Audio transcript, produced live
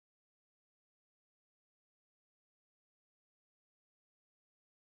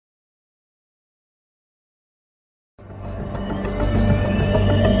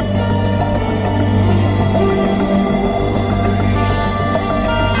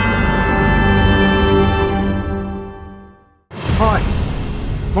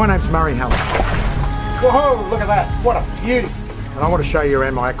My name's Hallam. Whoa, look at that, what a beauty! And I want to show you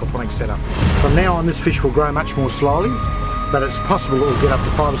around my aquaponics setup. From now on, this fish will grow much more slowly, but it's possible it will get up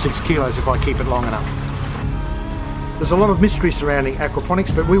to 5 or 6 kilos if I keep it long enough. There's a lot of mystery surrounding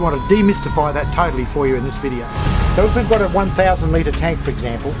aquaponics, but we want to demystify that totally for you in this video. So if we've got a 1,000 litre tank, for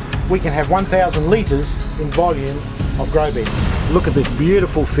example, we can have 1,000 litres in volume of grow bed. Look at this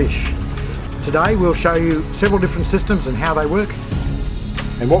beautiful fish. Today we'll show you several different systems and how they work.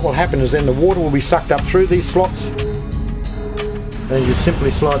 And what will happen is then the water will be sucked up through these slots. Then you simply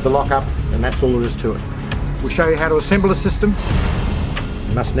slide the lock up, and that's all there is to it. We'll show you how to assemble a system.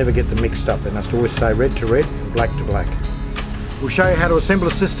 You must never get them mixed up. They must always stay red to red, black to black. We'll show you how to assemble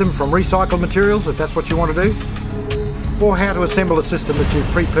a system from recycled materials, if that's what you want to do, or how to assemble a system that you've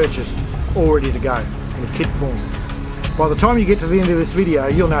pre-purchased, all ready to go, in a kit form. By the time you get to the end of this video,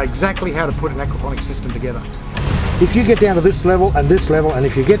 you'll know exactly how to put an aquaponics system together. If you get down to this level, and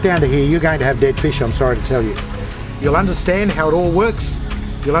if you get down to here, you're going to have dead fish, I'm sorry to tell you. You'll understand how it all works,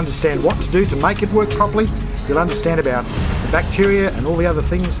 you'll understand what to do to make it work properly, you'll understand about the bacteria and all the other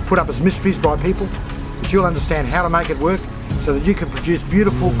things put up as mysteries by people, but you'll understand how to make it work so that you can produce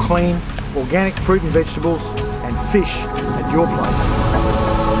beautiful, clean, organic fruit and vegetables and fish at your place.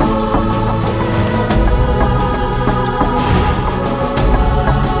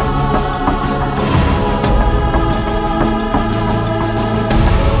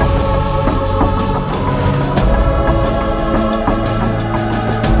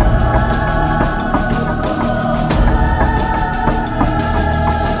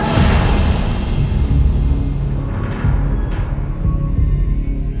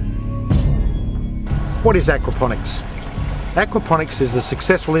 What is aquaponics? Aquaponics is the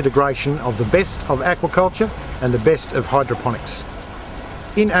successful integration of the best of aquaculture and the best of hydroponics.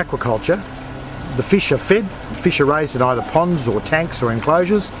 In aquaculture, the fish are fed, the fish are raised in either ponds or tanks or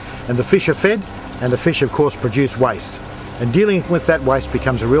enclosures, and the fish are fed, and the fish of course produce waste. And dealing with that waste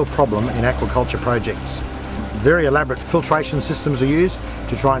becomes a real problem in aquaculture projects. Very elaborate filtration systems are used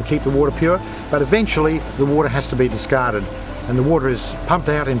to try and keep the water pure, but eventually the water has to be discarded, and the water is pumped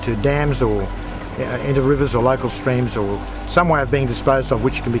out into dams or into rivers or local streams, or some way of being disposed of,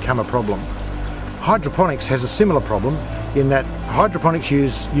 which can become a problem. Hydroponics has a similar problem in that hydroponics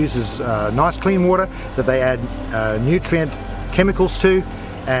uses nice clean water that they add nutrient chemicals to,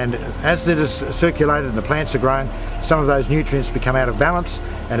 and as it is circulated and the plants are grown, some of those nutrients become out of balance,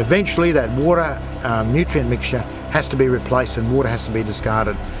 and eventually that water nutrient mixture has to be replaced and water has to be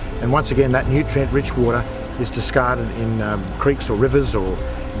discarded. And once again, that nutrient rich water is discarded in creeks or rivers or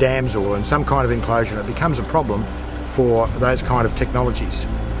dams or in some kind of enclosure, and it becomes a problem for those kind of technologies.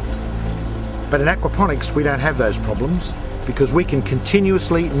 But in aquaponics we don't have those problems, because we can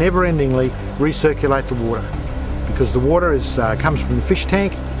continuously, never-endingly recirculate the water, because the water comes from the fish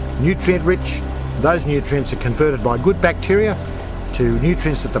tank, nutrient rich. Those nutrients are converted by good bacteria to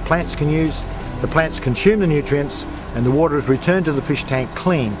nutrients that the plants can use. The plants consume the nutrients and the water is returned to the fish tank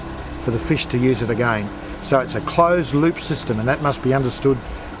clean for the fish to use it again. So it's a closed loop system, and that must be understood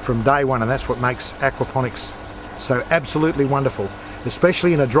from day one, and that's what makes aquaponics so absolutely wonderful,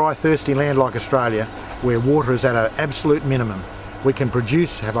 especially in a dry, thirsty land like Australia, where water is at an absolute minimum. We can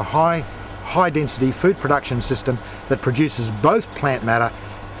have a high density food production system that produces both plant matter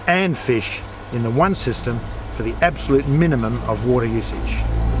and fish in the one system for the absolute minimum of water usage.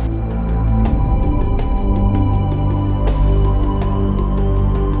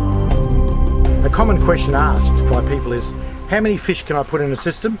 A common question asked by people is, how many fish can I put in a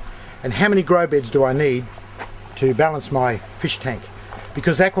system, and how many grow beds do I need to balance my fish tank?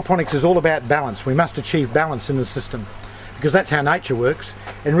 Because aquaponics is all about balance. We must achieve balance in the system, because that's how nature works.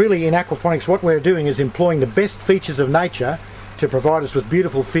 And really in aquaponics what we're doing is employing the best features of nature to provide us with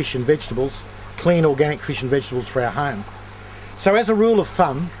beautiful fish and vegetables, clean organic fish and vegetables for our home. So as a rule of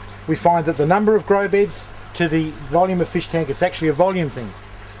thumb, we find that the number of grow beds to the volume of fish tank, it's actually a volume thing.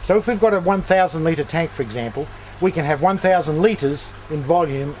 So if we've got a 1,000 litre tank, for example, we can have 1,000 litres in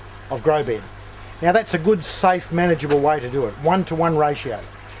volume of grow bed. Now that's a good, safe, manageable way to do it, 1-to-1 ratio.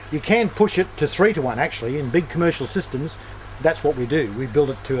 You can push it to 3-to-1 actually. In big commercial systems, that's what we do. We build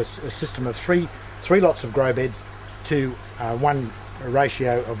it to a system of three lots of grow beds to 1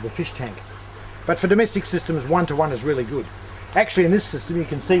 ratio of the fish tank. But for domestic systems, 1-to-1 is really good. Actually in this system you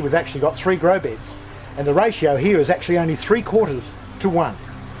can see we've actually got 3 grow beds, and the ratio here is actually only 3/4 to 1.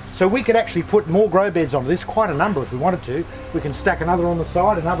 So we could actually put more grow beds onto this, quite a number if we wanted to. We can stack another on the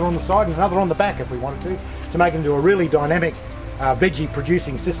side, another on the side, and another on the back if we wanted to make it into a really dynamic veggie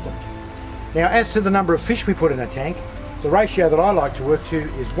producing system. Now as to the number of fish we put in a tank, the ratio that I like to work to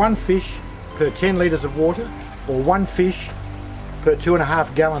is 1 fish per 10 litres of water, or 1 fish per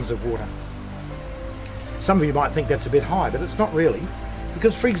 2.5 gallons of water. Some of you might think that's a bit high, but it's not really.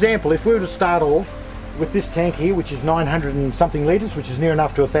 Because, for example, if we were to start off with this tank here, which is 900 and something litres, which is near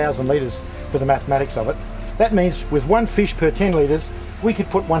enough to 1,000 litres for the mathematics of it, that means with 1 fish per 10 litres, we could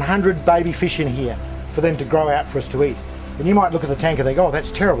put 100 baby fish in here for them to grow out for us to eat. And you might look at the tank and think, oh,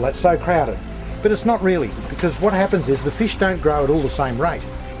 that's terrible, that's so crowded. But it's not really, because what happens is the fish don't grow at all the same rate.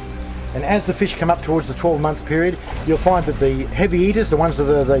 And as the fish come up towards the 12-month period, you'll find that the heavy eaters, the ones that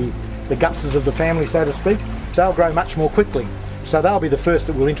are the gutses of the family, so to speak, they'll grow much more quickly. So they'll be the first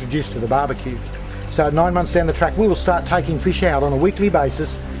that we'll introduce to the barbecue. So 9 months down the track, we will start taking fish out on a weekly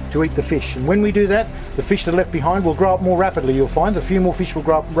basis to eat the fish. And when we do that, the fish that are left behind will grow up more rapidly, you'll find. A few more fish will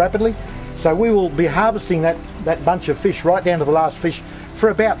grow up rapidly. So we will be harvesting that bunch of fish right down to the last fish for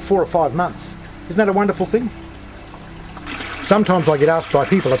about 4 or 5 months. Isn't that a wonderful thing? Sometimes I get asked by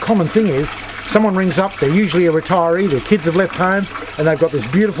people, a common thing is, someone rings up, they're usually a retiree, their kids have left home, and they've got this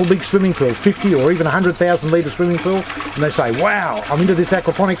beautiful big swimming pool, 50 or even 100,000 litre swimming pool, and they say, wow, I'm into this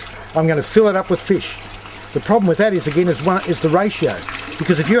aquaponics, I'm going to fill it up with fish. The problem with that is, again, is the ratio.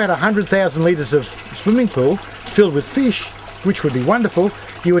 Because if you had 100,000 litres of swimming pool filled with fish, which would be wonderful,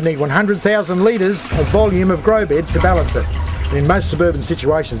 you would need 100,000 litres of volume of grow bed to balance it. And in most suburban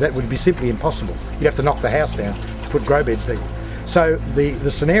situations, that would be simply impossible. You'd have to knock the house down to put grow beds there. So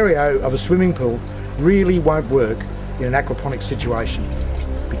the scenario of a swimming pool really won't work in an aquaponics situation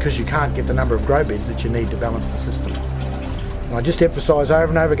because you can't get the number of grow beds that you need to balance the system. And I just emphasise over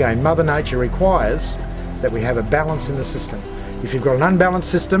and over again, Mother Nature requires that we have a balance in the system. If you've got an unbalanced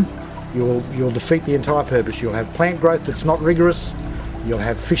system, you'll defeat the entire purpose. You'll have plant growth that's not rigorous, you'll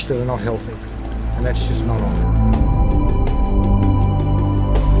have fish that are not healthy, and that's just not on.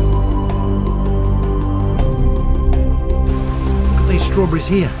 These strawberries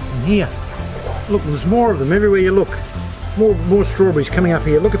here and here. Look, there's more of them everywhere you look. More strawberries coming up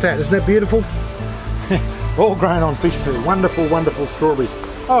here. Look at that, isn't that beautiful? All grown on fish poo. Wonderful, wonderful strawberries.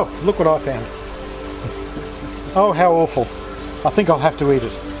 Oh, look what I found. Oh, how awful. I think I'll have to eat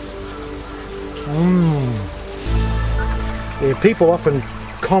it. Yeah, people often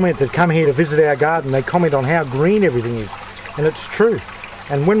comment that come here to visit our garden, they comment on how green everything is. And it's true.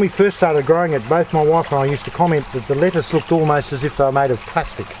 And when we first started growing it, both my wife and I used to comment that the lettuce looked almost as if they were made of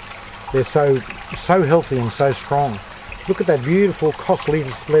plastic. They're so healthy and so strong. Look at that beautiful Cos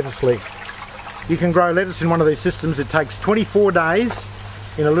lettuce leaf. You can grow lettuce in one of these systems. It takes 24 days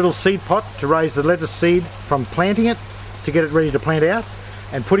in a little seed pot to raise the lettuce seed from planting it to get it ready to plant out.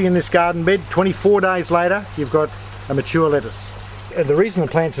 And putting in this garden bed, 24 days later, you've got a mature lettuce. And the reason the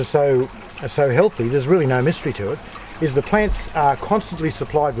plants are so healthy, there's really no mystery to it, is the plants are constantly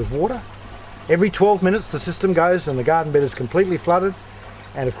supplied with water. Every 12 minutes the system goes and the garden bed is completely flooded,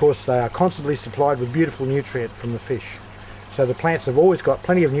 and of course they are constantly supplied with beautiful nutrient from the fish. So the plants have always got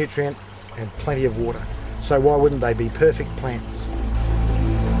plenty of nutrient and plenty of water. So why wouldn't they be perfect plants?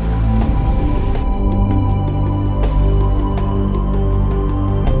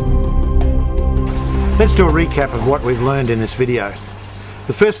 Let's do a recap of what we've learned in this video.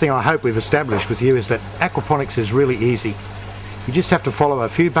 The first thing I hope we've established with you is that aquaponics is really easy. You just have to follow a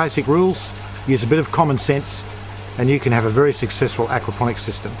few basic rules, use a bit of common sense, and you can have a very successful aquaponics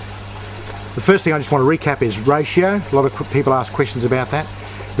system. The first thing I just want to recap is ratio. A lot of people ask questions about that.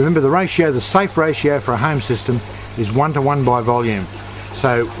 Remember, the ratio, the safe ratio for a home system is 1:1 by volume.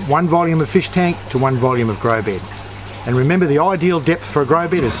 So 1 volume of fish tank to 1 volume of grow bed. And remember, the ideal depth for a grow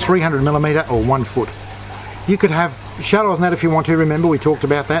bed is 300mm or 1 foot. You could have shallower than that if you want to, remember we talked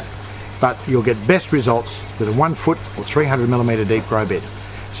about that, but you'll get best results with a 1 foot or 300mm deep grow bed.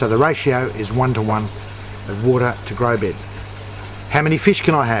 So the ratio is 1:1 of water to grow bed. How many fish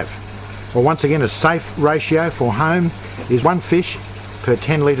can I have? Well, once again, a safe ratio for home is 1 fish per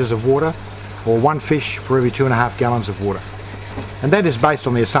 10 litres of water, or 1 fish for every 2.5 gallons of water. And that is based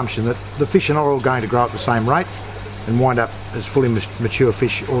on the assumption that the fish are not all going to grow at the same rate and wind up as fully mature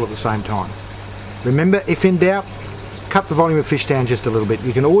fish all at the same time. Remember, if in doubt, cut the volume of fish down just a little bit.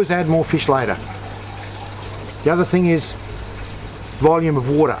 You can always add more fish later. The other thing is volume of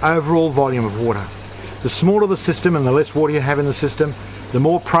water, overall volume of water. The smaller the system and the less water you have in the system, the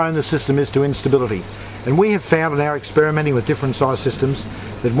more prone the system is to instability. And we have found in our experimenting with different size systems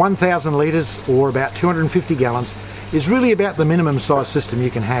that 1,000 litres or about 250 gallons is really about the minimum size system you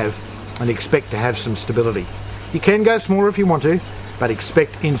can have and expect to have some stability. You can go smaller if you want to, but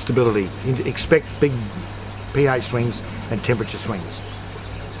expect instability, expect big pH swings and temperature swings.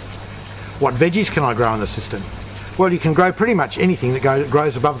 What veggies can I grow in the system? Well, you can grow pretty much anything that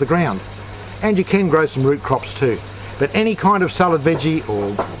grows above the ground, and you can grow some root crops too. But any kind of salad veggie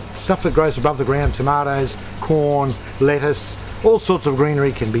or stuff that grows above the ground, tomatoes, corn, lettuce, All sorts of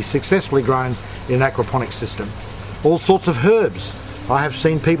greenery can be successfully grown in an aquaponics system. All sorts of herbs. I have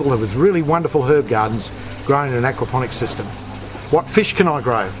seen people with really wonderful herb gardens grown in an aquaponics system. What fish can I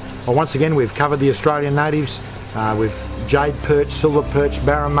grow? Well, once again, we've covered the Australian natives with jade perch, silver perch,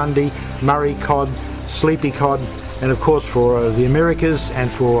 barramundi, Murray cod, sleepy cod, and of course for the Americas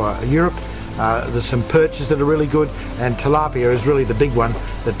and for Europe, there's some perches that are really good, and tilapia is really the big one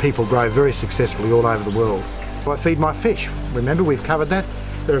that people grow very successfully all over the world. I feed my fish. Remember, we've covered that.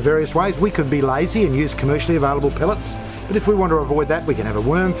 There are various ways. We could be lazy and use commercially available pellets, but if we want to avoid that, we can have a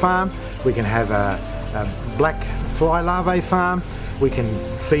worm farm, we can have a black fly larvae farm, we can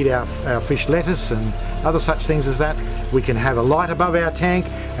feed our fish lettuce and other such things as that. We can have a light above our tank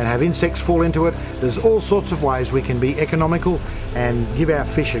and have insects fall into it. There's all sorts of ways we can be economical and give our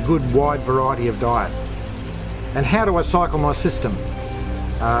fish a good wide variety of diet. And how do I cycle my system?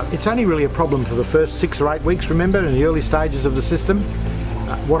 It's only really a problem for the first 6 or 8 weeks, remember, in the early stages of the system.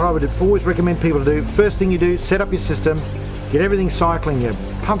 What I would always recommend people to do, first thing you do, set up your system, get everything cycling, your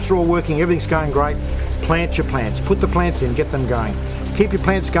pumps are all working, everything's going great, plant your plants, put the plants in, get them going. Keep your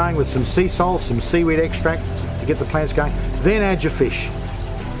plants going with some sea salt, some seaweed extract to get the plants going, then add your fish.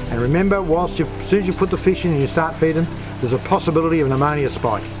 And remember, as soon as you put the fish in and you start feeding, there's a possibility of an ammonia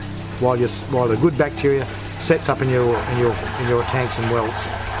spike while the good bacteria sets up in your tanks and wells.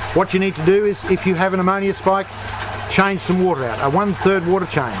 What you need to do is, if you have an ammonia spike, change some water out, a 1/3 water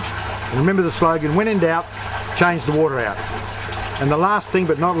change. And remember the slogan, when in doubt, change the water out. And the last thing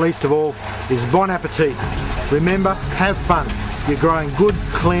but not least of all is bon appetit. Remember, have fun. You're growing good,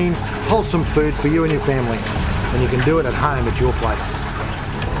 clean, wholesome food for you and your family, and you can do it at home at your place.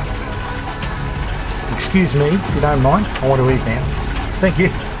 Excuse me, if you don't mind, I want to eat now. Thank you.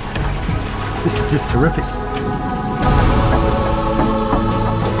 This is just terrific.